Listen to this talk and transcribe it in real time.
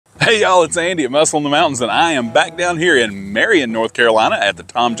Hey y'all, it's Andy at Muscle in the Mountains, and I am back down here in Marion, North Carolina at the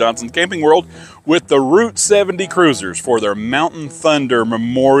Tom Johnson's Camping World with the Route 70 Cruisers for their Mountain Thunder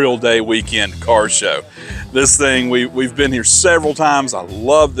Memorial Day weekend car show. This thing, we've been here several times. I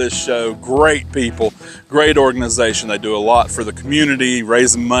love this show. Great people, great organization. They do a lot for the community,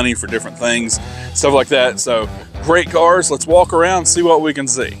 raising money for different things, stuff like that. So great cars. Let's walk around and see what we can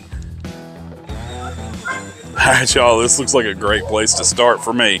see. All right, y'all, this looks like a great place to start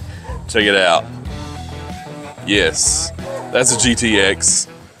for me. Check it out. Yes, that's a GTX.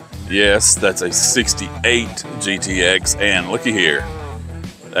 Yes, that's a 68 GTX. And looky here,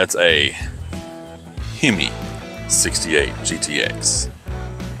 that's a Hemi 68 GTX.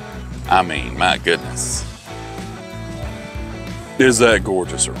 I mean, my goodness. Is that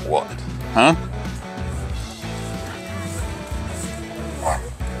gorgeous or what? Huh?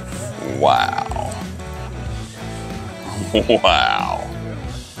 Wow. Wow.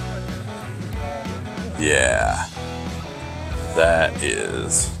 Yeah. That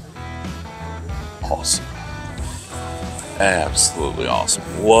is awesome. Absolutely awesome.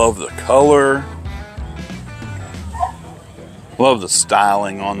 Love the color. Love the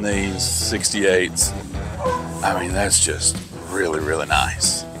styling on these 68s. I mean, that's just really, really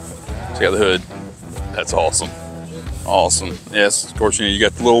nice. Check out the hood. That's awesome. Awesome. Yes, of course, you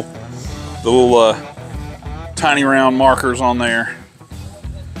got the little tiny round markers on there,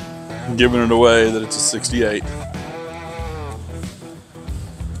 giving it away that it's a 68.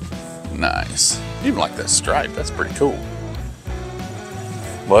 Nice. Even like that stripe, that's pretty cool.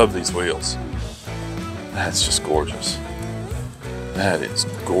 Love these wheels. That's just gorgeous. That is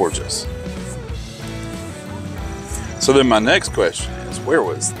gorgeous. So then my next question is, where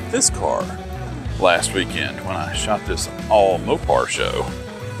was this car last weekend when I shot this all Mopar show?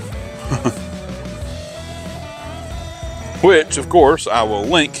 Which, of course, I will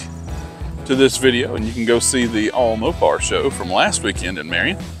link to this video, and you can go see the all Mopar show from last weekend in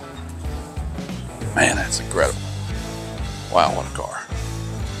Marion. Man, that's incredible. Wow, what a car.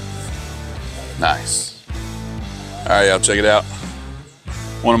 Nice. All right, y'all, check it out.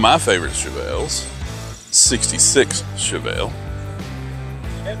 One of my favorite Chevelles, 66 Chevelle.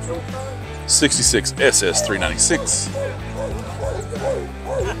 66 SS 396.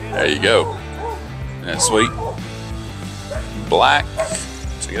 There you go. Isn't that sweet? Black.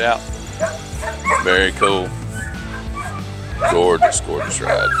 Check it out. Very cool. Gorgeous, gorgeous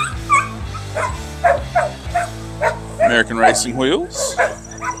ride. American racing wheels.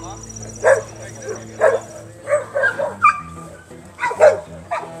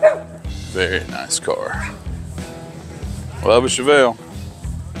 Very nice car. Love a Chevelle.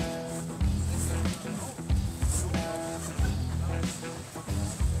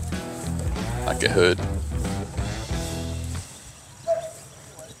 Like a hood.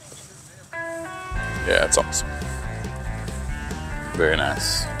 Yeah, it's awesome. Very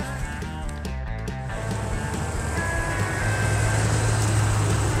nice.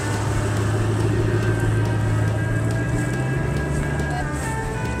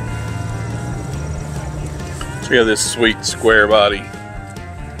 Check out this sweet square body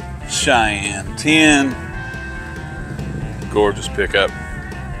Cheyenne 10. Gorgeous pickup.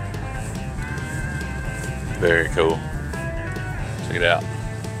 Very cool. Check it out.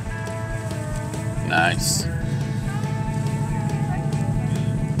 Nice.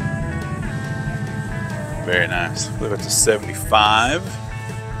 Very nice. I believe it's a 75.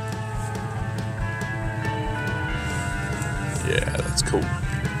 Yeah, that's cool.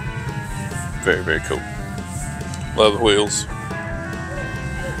 Very, very cool. Love the wheels.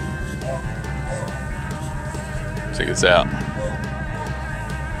 Check this out.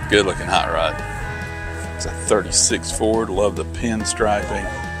 Good looking hot rod. It's a 36 Ford. Love the pinstriping.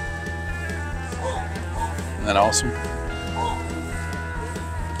 Isn't that awesome?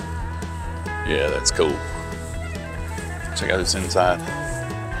 Yeah, that's cool. Check out this inside.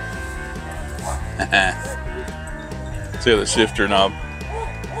 See the shifter knob?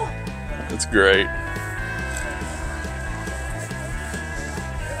 That's great.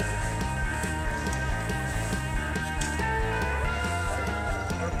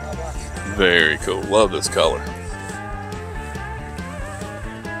 Very cool. Love this color.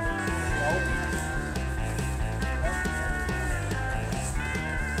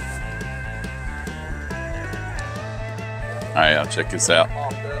 Alright, y'all, check this out.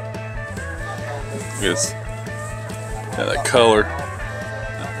 Look at this. Got that color.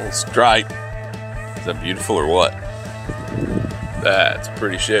 That little stripe. Is that beautiful or what? That's a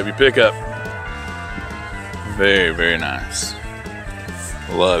pretty Chevy pickup. Very, very nice.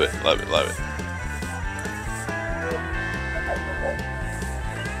 Love it, love it, love it.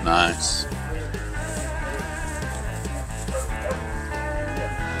 Nice.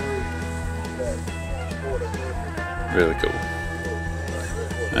 Really cool.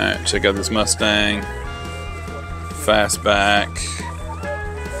 All right, check out this Mustang. Fastback.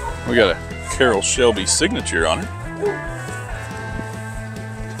 We got a Carroll Shelby signature on it.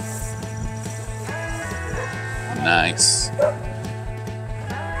 Nice.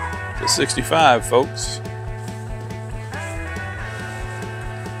 It's a 65, folks.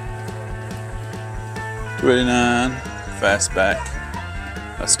 $289 Fastback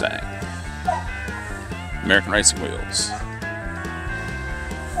Mustang. American Racing wheels.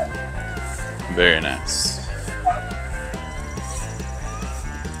 Very nice.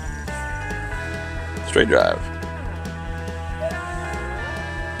 Straight drive.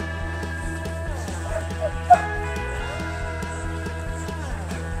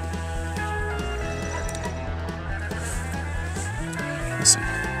 Let's see.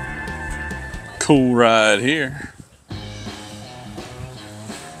 Cool ride here.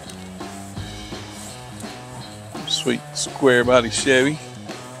 Sweet square body Chevy.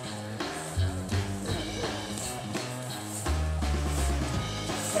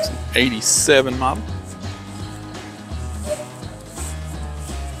 It's an 87 model.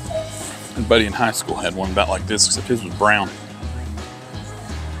 My buddy in high school had one about like this, except his was brown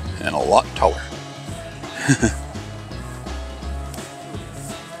and a lot taller.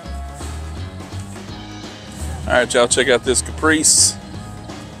 All right, y'all, check out this Caprice.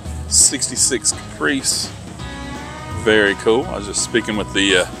 66 Caprice. Very cool. I was just speaking with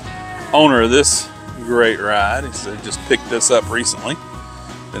the owner of this great ride. He said he just picked this up recently.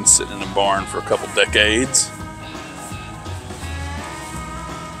 Been sitting in a barn for a couple decades.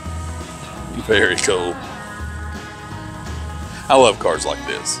 Very cool. I love cars like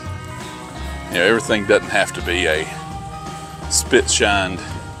this. You know, everything doesn't have to be a spit-shined,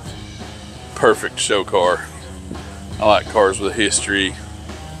 perfect show car. I like cars with a history,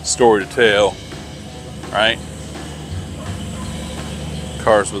 story to tell, right?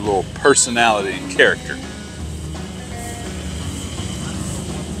 Cars with a little personality and character.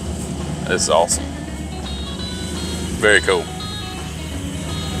 That's awesome. Very cool.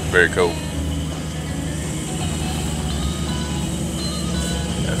 Very cool.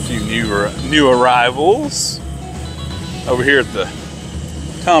 A few new arrivals over here at the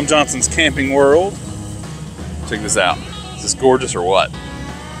Tom Johnson's Camping World. Check this out. Is this gorgeous or what?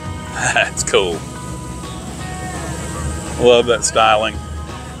 That's cool. Love that styling.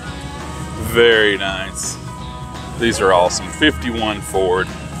 Very nice. These are awesome. 51 Ford.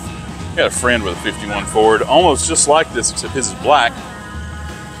 Got a friend with a 51 Ford, almost just like this, except his is black.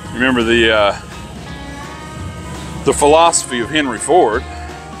 Remember the philosophy of Henry Ford.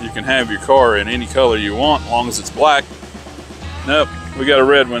 You can have your car in any color you want, as long as it's black. Nope, we got a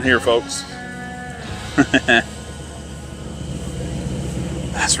red one here, folks.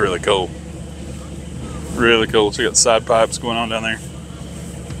 That's really cool. Really cool. So you got side pipes going on down there.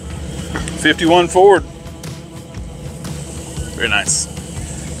 51 Ford. Very nice.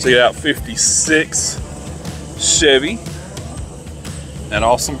 Check it out, 56 Chevy. That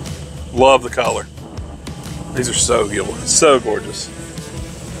awesome. Love the color. These are so gorgeous.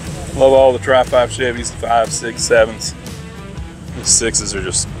 Love all the Tri-5 Chevys, 5, 6, 7s. The 6s are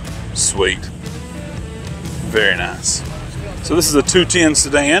just sweet. Very nice. So this is a 210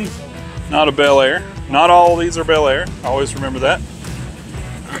 sedan, not a Bel Air. Not all of these are Bel Air. Always remember that.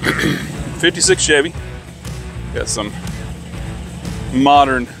 56 Chevy. Got some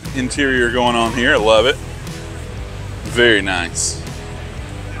modern interior going on here. I love it. Very nice.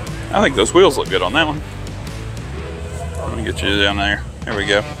 I think those wheels look good on that one. Let me get you down there. There we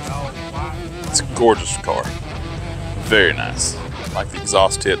go. It's a gorgeous car. Very nice. I like the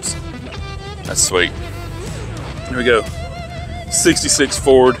exhaust tips. That's sweet. Here we go. 66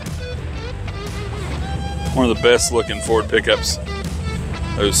 Ford. One of the best looking Ford pickups.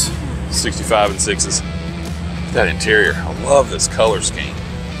 Those 65 and 6s. That interior. I love this color scheme.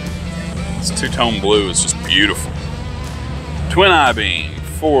 This two-tone blue is just beautiful. Twin I-beam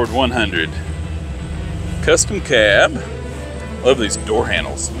Ford 100. Custom cab. Love these door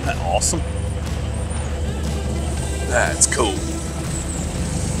handles. Isn't that awesome? That's cool.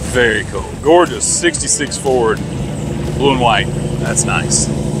 Very cool. Gorgeous 66 Ford. Blue and white. That's nice.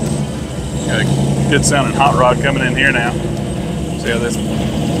 Got a good sounding hot rod coming in here now. See how this.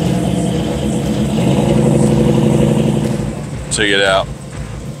 Check it out.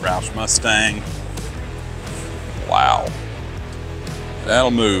 Roush Mustang. Wow.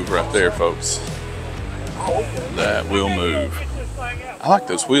 That'll move right there, folks. That will move. I like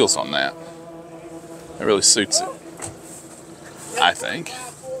those wheels on that. That really suits it, I think.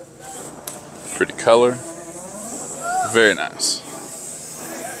 Pretty color. Very nice.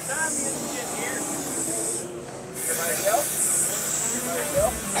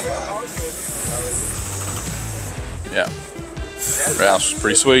 Yeah. Roush is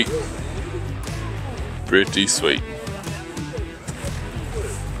pretty sweet. Pretty sweet.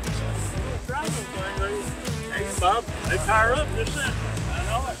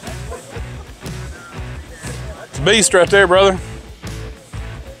 It's a beast right there, brother.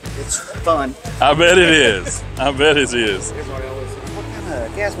 It's fun. I bet it is. I bet it is. Everybody always says, what kind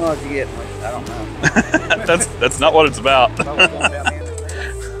of gas mileage you get? I'm like, I don't know. that's not what it's about.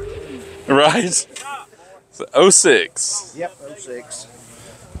 Right? It's 06. Yep, 06.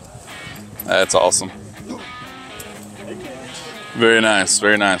 That's awesome. Very nice,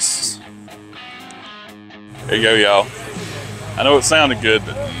 very nice. There you go, y'all. I know it sounded good,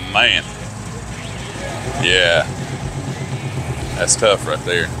 but man. Yeah. That's tough right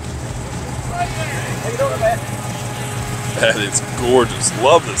there. That is gorgeous.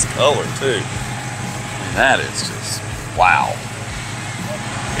 Love this color too. That is just wow.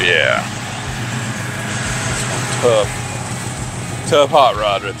 Yeah. Tough hot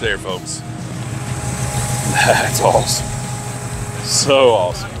rod right there, folks. That's awesome. So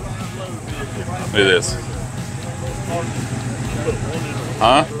awesome. Look at this.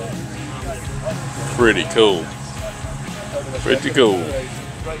 Huh? Pretty cool. Pretty cool.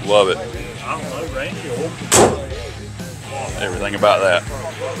 Love it. Everything about that.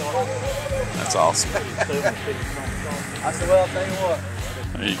 That's awesome. I said, well, I'll tell you what.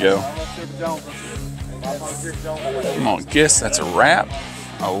 There you go. I'm gonna guess that's a wrap.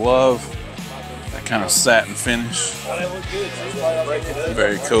 I love that kind of satin finish.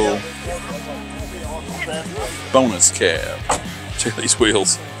 Very cool. Bonus cab. Check these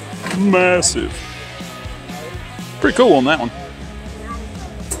wheels. Massive. Pretty cool on that one.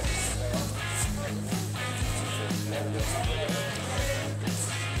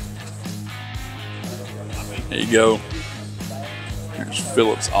 There you go. There's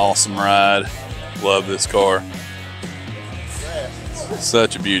Philip's awesome ride. Love this car.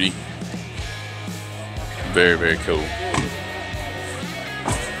 Such a beauty. Very, very cool.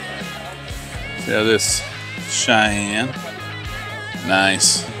 Yeah, this Cheyenne.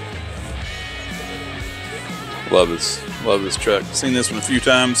 Nice. Love this truck. Seen this one a few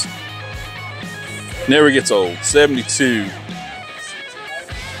times. Never gets old. 72.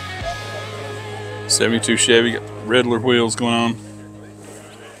 72 Chevy, got Riddler wheels going on.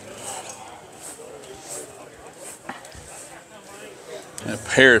 And a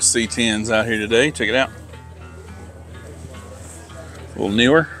pair of C10s out here today. Check it out. A little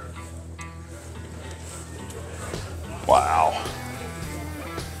newer. Wow.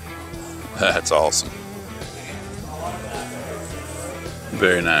 That's awesome.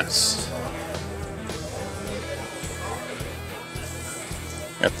 Very nice.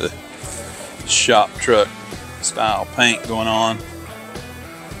 Got the shop truck style paint going on.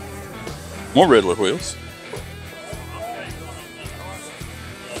 More Riddler wheels.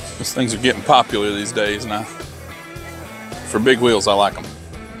 These things are getting popular these days now. For big wheels, I like them.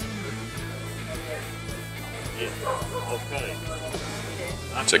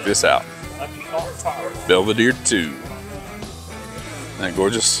 Check this out. Belvedere 2. Isn't that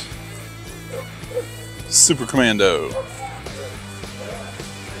gorgeous? Super Commando.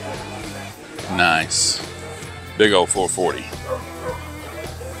 Nice. Big old 440.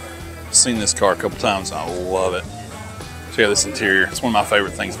 Seen this car a couple times. I love it. Check out this interior. It's one of my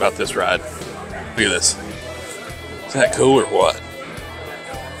favorite things about this ride. Look at this. Is that cool or what?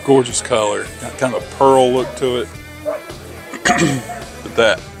 Gorgeous color. Got kind of a pearl look to it.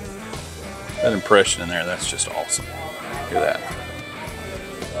 But that impression in there, that's just awesome. Look at that.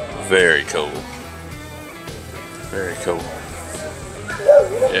 Very cool. Very cool.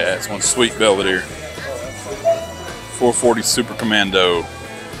 Yeah, it's one sweet Belvedere. 440 Super Commando.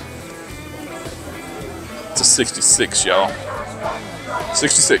 It's a 66, y'all.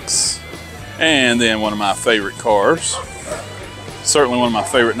 66. And then one of my favorite cars. Certainly one of my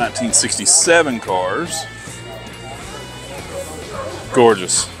favorite 1967 cars.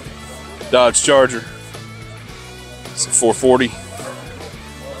 Gorgeous. Dodge Charger. It's a 440.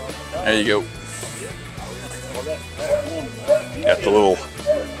 There you go. Got the little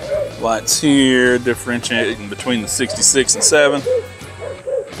lights here differentiating between the 66 and 7.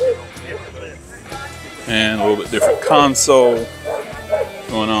 And a little bit different console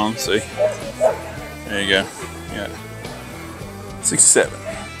going on. See? There you go. Yeah. 67.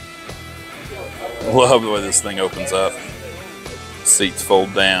 Love the way this thing opens up. Seats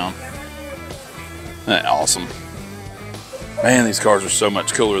fold down. Awesome. Man, these cars are so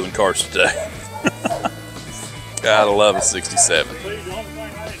much cooler than cars today. Gotta love a 67. The only thing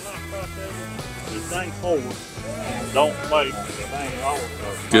I didn't like about that is dang forward. Don't make the dang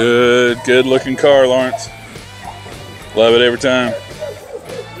always. Good looking car, Lawrence. Love it every time.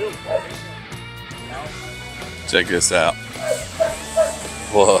 Check this out.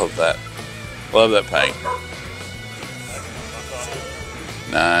 Love that. Love that paint.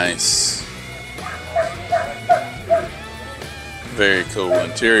 Nice. Very cool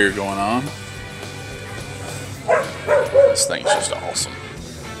interior going on. This thing's just awesome.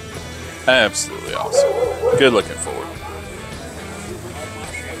 Absolutely awesome. Good looking Ford.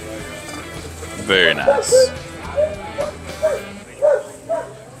 Very nice.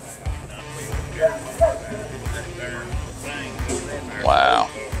 Wow.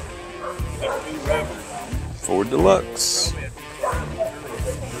 Ford Deluxe.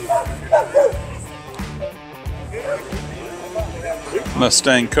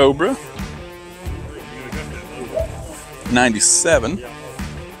 Mustang Cobra. 97.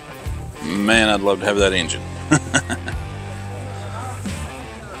 Man, I'd love to have that engine.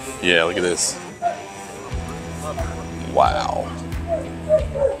 Yeah, look at this. Wow.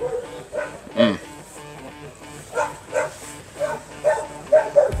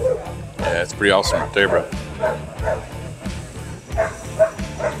 Yeah, it's pretty awesome right there, bro.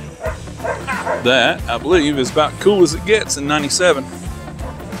 That, I believe, is about cool as it gets in 97.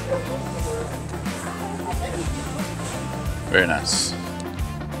 Very nice.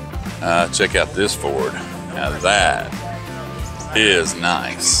 Check out this Ford. Now that is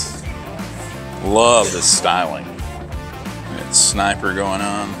nice. Love this styling. It's sniper going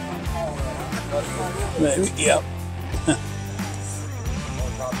on. Maybe, yep.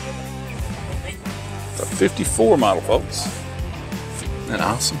 It's a 54 model, folks. Isn't that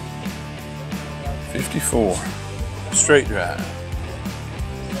awesome? 54. Straight drive.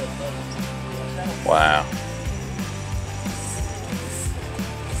 Wow.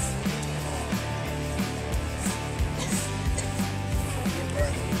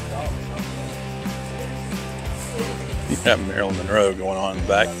 You got Marilyn Monroe going on in the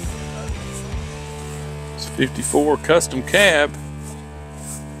back. It's 54 custom cab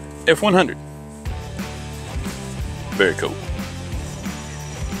F100. Very cool.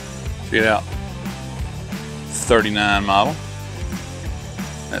 Check it out. 39 model.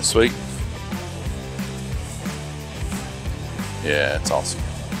 That's sweet. Yeah, it's awesome.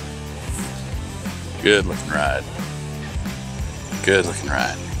 Good looking ride. Good looking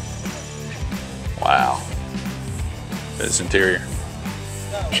ride. Wow. This interior.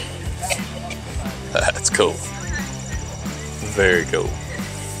 That's cool. Very cool.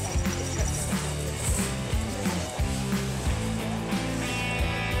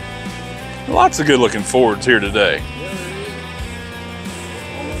 Lots of good looking Fords here today.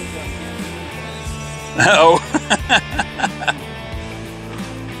 Oh.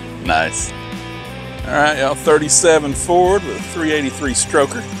 Nice. All right, y'all, 37 Ford with a 383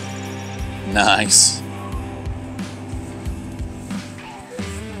 stroker. Nice.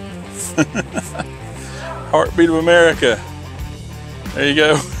 Heartbeat of America. There you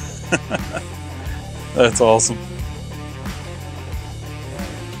go. That's awesome.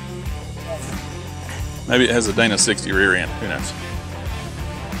 Maybe it has a Dana 60 rear end. Who knows?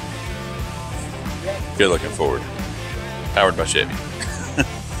 Good looking Ford. Powered by Chevy.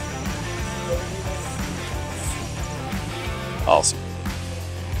 Awesome.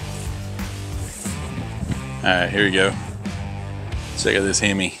 All right, here you go. Check out this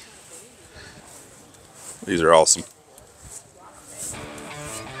Hemi. These are awesome.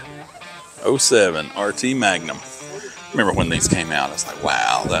 07 RT Magnum. Remember when these came out, I was like,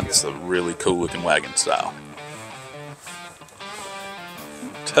 wow, that's a really cool looking wagon style.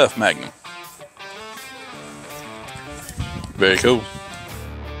 Tough Magnum. Very cool.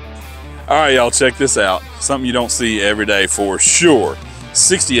 All right, y'all, check this out. Something you don't see every day for sure.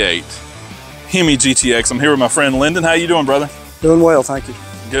 68 Hemi GTX. I'm here with my friend Lyndon. How you doing, brother? Doing well, thank you.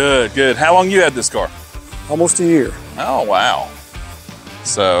 Good, good. How long you had this car? Almost a year. Oh, wow.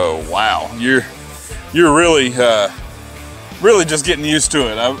 So, wow, you're really really just getting used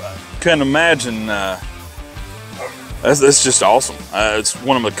to it. I couldn't imagine. That's just awesome. It's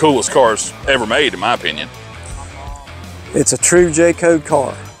one of the coolest cars ever made, in my opinion. It's a true J-code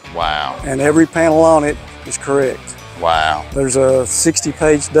car. Wow. And every panel on it is correct. Wow. There's a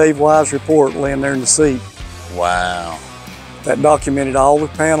 60-page Dave Wise report laying there in the seat. Wow. That documented all the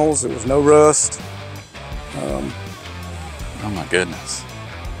panels. There was no rust. Oh my goodness.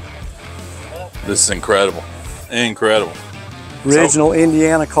 This is incredible. Incredible. Original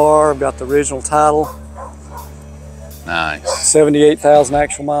Indiana car. I've got the original title. Nice. 78,000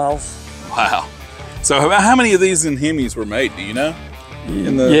 actual miles. Wow. So how many of these in Hemis were made, do you know?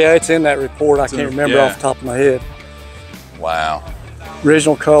 Yeah, it's in that report. I can't remember off the top of my head. Wow.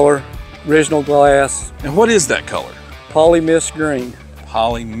 Original color, original glass. And what is that color? Poly mist green.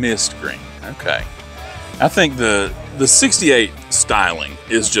 Poly mist green. Okay. I think the 68 styling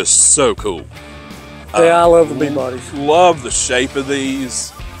is just so cool. Yeah, I love the B-bodies. Love the shape of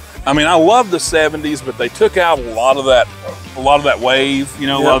these. I mean, I love the 70s, but they took out a lot of that wave, you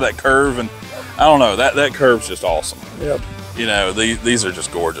know, a lot of that curve, and I don't know, that curve's just awesome. Yep. You know, these are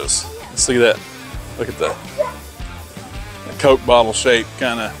just gorgeous. See that? Look at the Coke bottle shape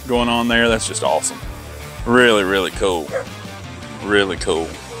kind of going on there. That's just awesome. Really, really cool. Really cool.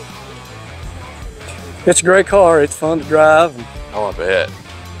 It's a great car. It's fun to drive. Oh, I bet.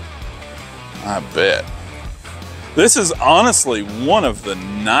 I bet. This is honestly one of the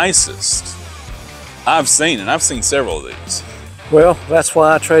nicest I've seen, and I've seen several of these. Well, that's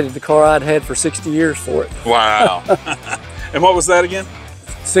why I traded the car I'd had for 60 years for it. Wow. And what was that again?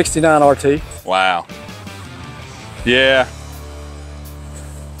 69 RT. Wow. Yeah.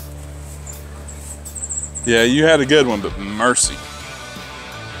 Yeah, you had a good one, but mercy.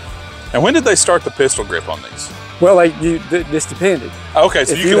 And when did they start the pistol grip on these? Well, this depended. Okay,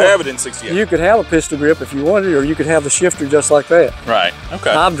 so you could have it in 68. You could have a pistol grip if you wanted, or you could have the shifter just like that. Right,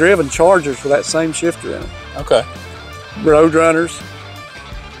 okay. I've driven Chargers with that same shifter in them. Okay. Road Runners.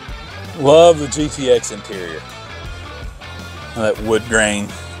 Love the GTX interior. That wood grain.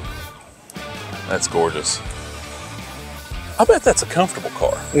 That's gorgeous. I bet that's a comfortable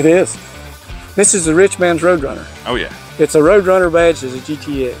car. It is. This is the rich man's Road Runner. Oh yeah. It's a Road Runner badge as a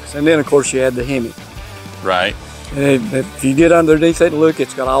GTX. And then of course you add the Hemi. Right. And if you get underneath it and look,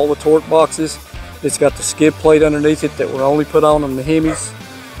 it's got all the torque boxes. It's got the skid plate underneath it that were only put on the Hemis.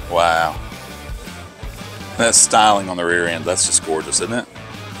 Wow. That styling on the rear end, that's just gorgeous, isn't it?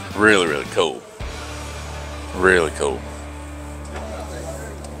 Really, really cool. Really cool.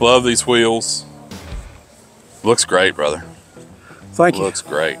 Love these wheels. Looks great, brother. Thank you. Looks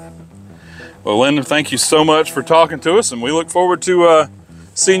great. Well, Lyndon, thank you so much for talking to us, and we look forward to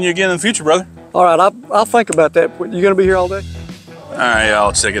seeing you again in the future, brother. All right, I'll think about that. You gonna be here all day? All right,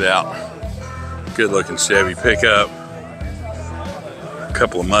 I'll check it out. Good looking Chevy pickup. A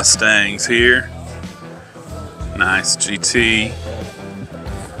couple of Mustangs here. Nice GT.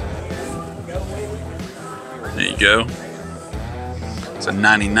 There you go. It's a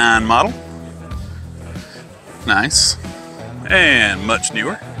 99 model. Nice. And much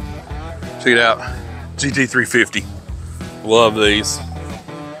newer. Check it out. GT350. Love these.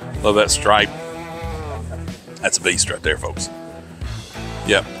 Love that stripe. That's a beast right there, folks.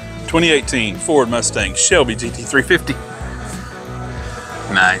 Yep. 2018 Ford Mustang Shelby GT350.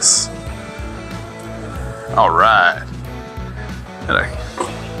 Nice. All right.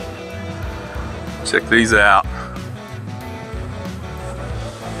 Check these out.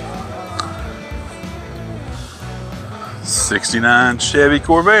 '69 Chevy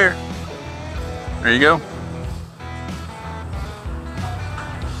Corvair. There you go.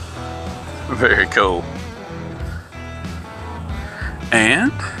 Very cool.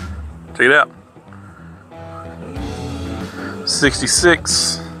 And check it out.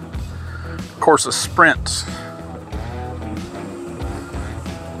 '66 Corsa Sprint.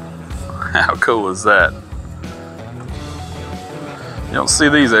 How cool is that? You don't see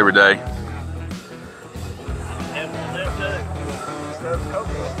these every day.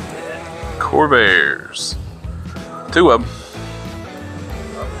 Corvairs. Two of them.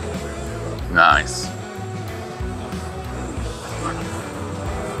 Nice.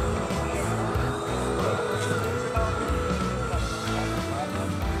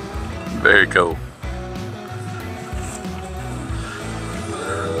 Very cool.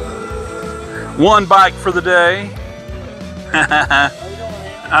 One bike for the day.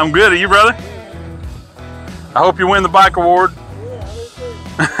 I'm good. Are you, brother? I hope you win the bike award.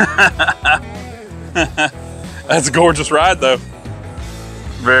 That's a gorgeous ride, though.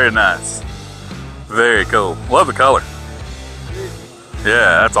 Very nice. Very cool. Love the color.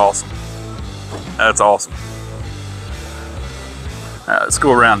 Yeah, that's awesome. That's awesome. All right, let's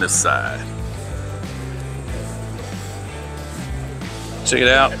go around this side. Check it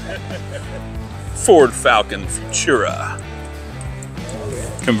out. Ford Falcon Futura.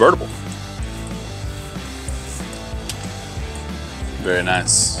 Convertible. Very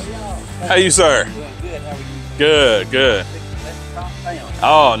nice. How you, sir? Good. How are you? Good, good.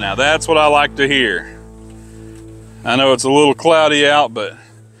 Oh, now that's what I like to hear. I know it's a little cloudy out, but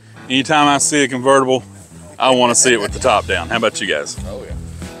anytime I see a convertible, I want to see it with the top down. How about you guys? Oh yeah.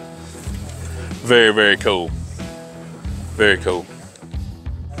 Very, very cool. Very cool.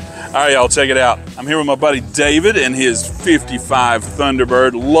 All right, y'all, check it out. I'm here with my buddy David and his 55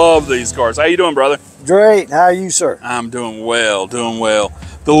 Thunderbird. Love these cars. How you doing, brother? Great. How are you, sir? I'm doing well, doing well.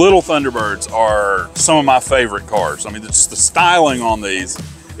 The little Thunderbirds are some of my favorite cars. I mean, just the styling on these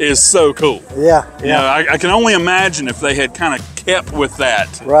is so cool. Yeah. You know, I can only imagine if they had kind of kept with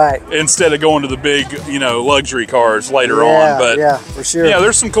that. Right. Instead of going to the big, you know, luxury cars later on. But yeah, for sure. yeah,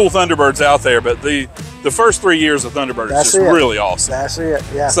 there's some cool Thunderbirds out there, but the first 3 years of Thunderbird is just really awesome. That's it.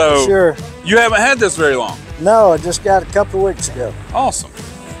 Yeah, so for sure. You haven't had this very long. No, I just got a couple of weeks ago. Awesome.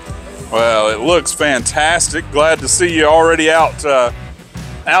 Well, it looks fantastic. Glad to see you already out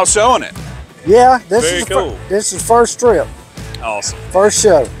out showing it. Yeah, Very cool. This is first trip. Awesome. First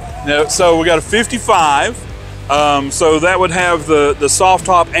show. Now, so we got a 55. So that would have the soft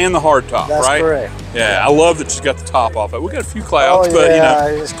top and the hard top, That's right? correct. Yeah, I love that you got the top off it. We got a few clouds, Oh, but yeah,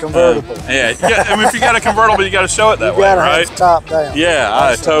 you know, it's convertible. yeah. I mean, if you got a convertible, you got to show it that way, gotta right? have the top down. Yeah,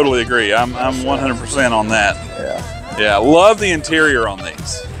 I totally agree. I'm 100% on that. Yeah. Yeah, love the interior on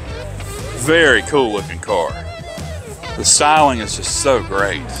these. Very cool looking car. The styling is just so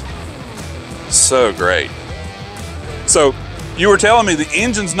great. So great. So you were telling me the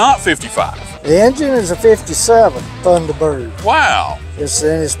engine's not 55. The engine is a 57 Thunderbird. Wow.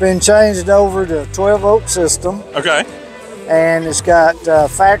 It's been changed over to a 12-volt system, Okay. and it's got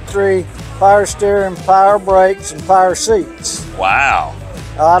factory power steering, power brakes, and power seats. Wow.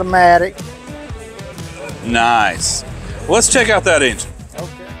 Automatic. Nice. Well, let's check out that engine.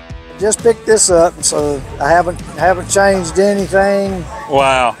 Just picked this up, so I haven't changed anything.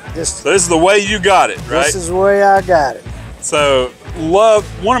 Wow. Just So this is the way you got it, right? This is the way I got it. So love,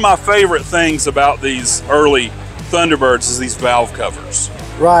 one of my favorite things about these early Thunderbirds is these valve covers.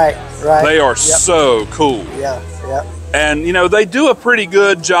 Right. They are so cool. Yeah. And you know, they do a pretty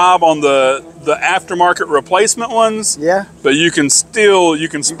good job on the aftermarket replacement ones. Yeah. But you can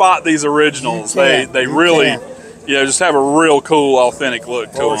spot these originals. They really, you know, just have a real cool, authentic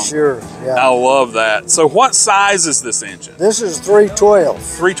look to them. For sure. Yeah. I love that. So what size is this engine? This is 312.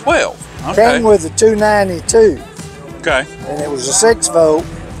 312. Okay. Came with a 292. Okay. And it was a 6-volt.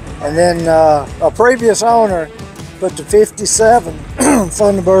 And then a previous owner put the 57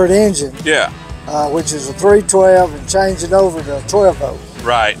 Thunderbird engine, Yeah. which is a 312, and changed it over to a 12-volt.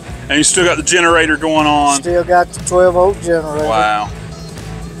 Right. And you still got the generator going on. Still got the 12-volt generator. Wow.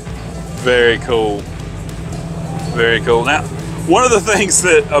 Very cool. Very cool. Now, one of the things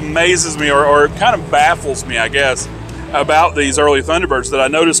that amazes me or kind of baffles me, I guess, about these early Thunderbirds that I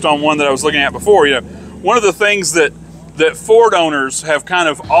noticed on one that I was looking at before, you know, one of the things that Ford owners have kind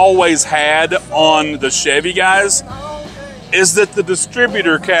of always had on the Chevy guys is that the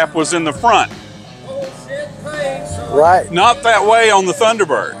distributor cap was in the front. Right. Not that way on the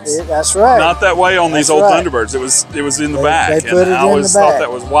Thunderbirds. Yeah, that's right. Not that way on these old right. Thunderbirds. It was in the back. They put and it I in always the thought back.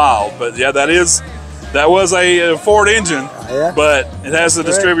 that was wild. But yeah, that was a Ford engine, Yeah. but it has the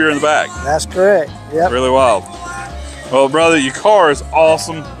distributor in the back. That's correct. Yep. Really wild. Well, brother, your car is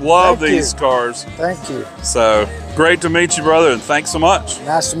awesome. Love Thank these you. cars. Thank you. So great to meet you, brother, and thanks so much.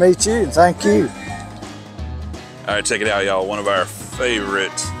 Nice to meet you, and thank you. All right, check it out, y'all. One of our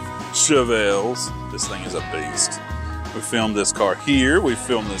favorite Chevelles. This thing is a beast. We filmed this car here. We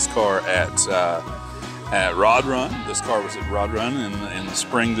filmed this car at Rod Run. This car was at Rod Run in the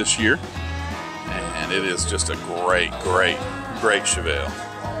spring this year. And it is just a great Chevelle.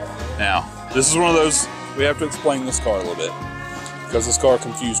 Now, this is one of those, we have to explain this car a little bit because this car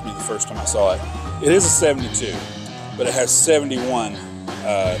confused me the first time I saw it. It is a 72, but it has 71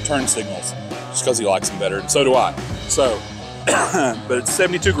 turn signals just because he likes them better, and so do I. So, but it's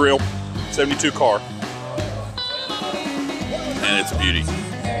 72 grill, 72 car, and it's a beauty.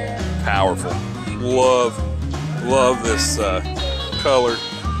 Powerful. Love this color.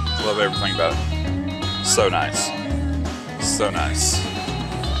 Love everything about it. So nice. So nice.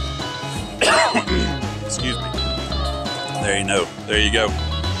 Excuse me. There you go.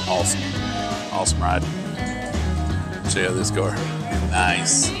 Awesome. Awesome ride. Check out this car.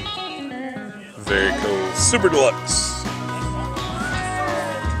 Nice. Very cool. Super deluxe.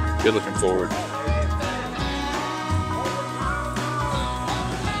 Good looking forward.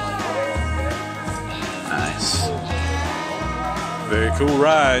 Nice. Very cool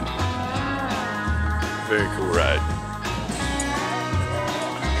ride. Very cool ride.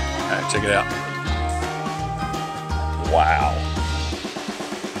 All right, check it out. Wow.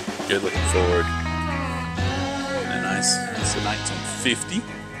 Good looking Ford. Isn't that nice? It's a 1950.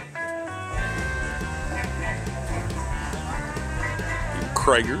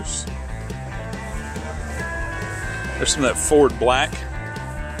 Kragers. There's some of that Ford black.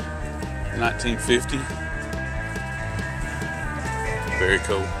 1950. Very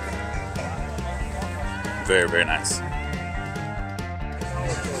cool. Very, very nice.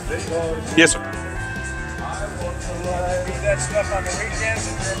 Yes, sir.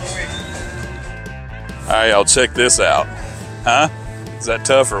 All right, y'all, check this out. Huh? Is that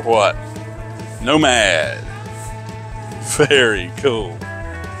tough or what? Nomad. Very cool.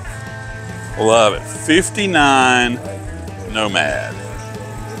 Love it. 59 Nomad.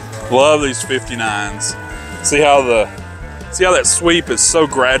 Love these 59s. See how that sweep is so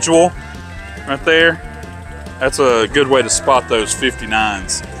gradual right there? That's a good way to spot those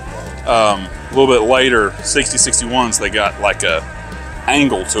 59s. A little bit later, 60, 61s, they got like a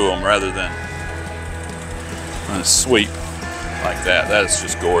angle to them rather than a sweep like that. That is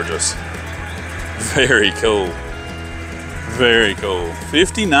just gorgeous. Very cool. Very cool.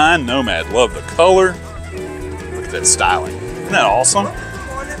 59 Nomad. Love the color. Look at that styling. Isn't that awesome?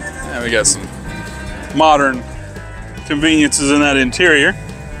 Yeah, we got some modern conveniences in that interior.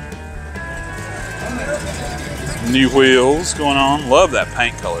 Some new wheels going on. Love that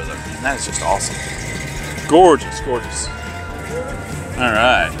paint color though. Man, that is just awesome. Gorgeous, gorgeous. All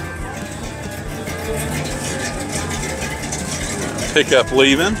right. Pickup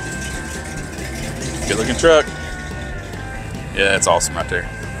leaving. Good looking truck. Yeah, it's awesome right there.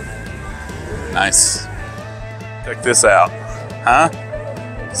 Nice. Check this out. Huh?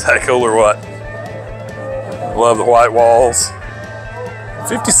 Is that cool or what? Love the white walls.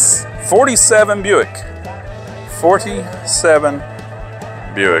 47 Buick. 47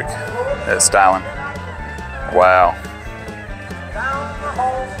 Buick. That's styling. Wow.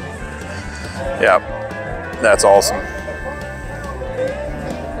 Yep. That's awesome.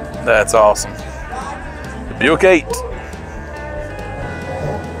 That's awesome. The Buick 8.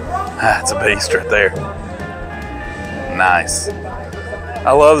 That's a beast right there. Nice.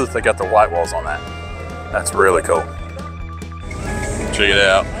 I love that they got the white walls on that. That's really cool. Check it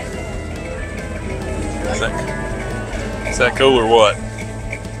out. Is that cool or what?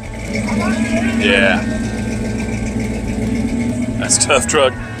 Yeah. That's a tough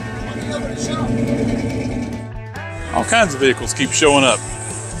truck. All kinds of vehicles keep showing up.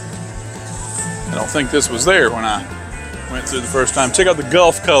 I don't think this was there when I went through the first time. Check out the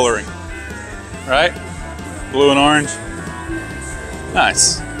Gulf coloring, right? Blue and orange.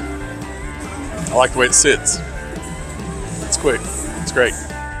 Nice. I like the way it sits. It's quick. It's great.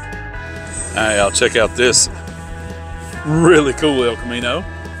 All right, I'll check out this really cool El Camino.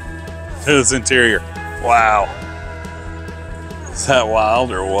 This interior. Wow. Is that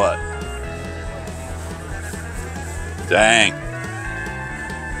wild or what? Dang.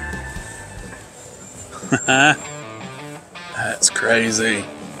 That's crazy.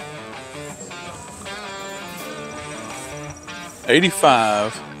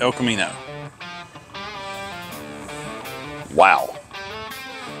 85 El Camino. Wow.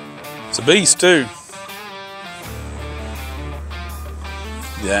 It's a beast too.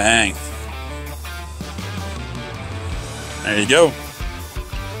 Dang. There you go.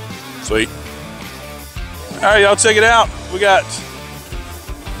 Sweet. All right, y'all, check it out. We got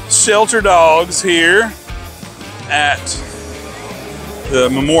shelter dogs here at the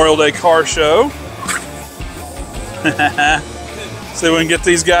Memorial Day car show. See if we can get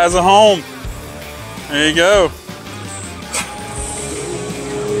these guys a home. There you go.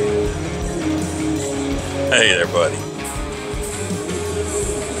 Hey there, buddy.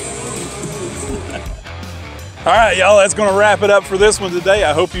 All right, y'all, that's going to wrap it up for this one today.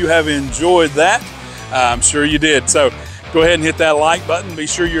 I hope you have enjoyed that. I'm sure you did. So go ahead and hit that like button. Be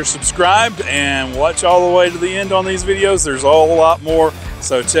sure you're subscribed and watch all the way to the end on these videos. There's a whole lot more.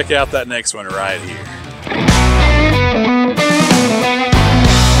 So check out that next one right here.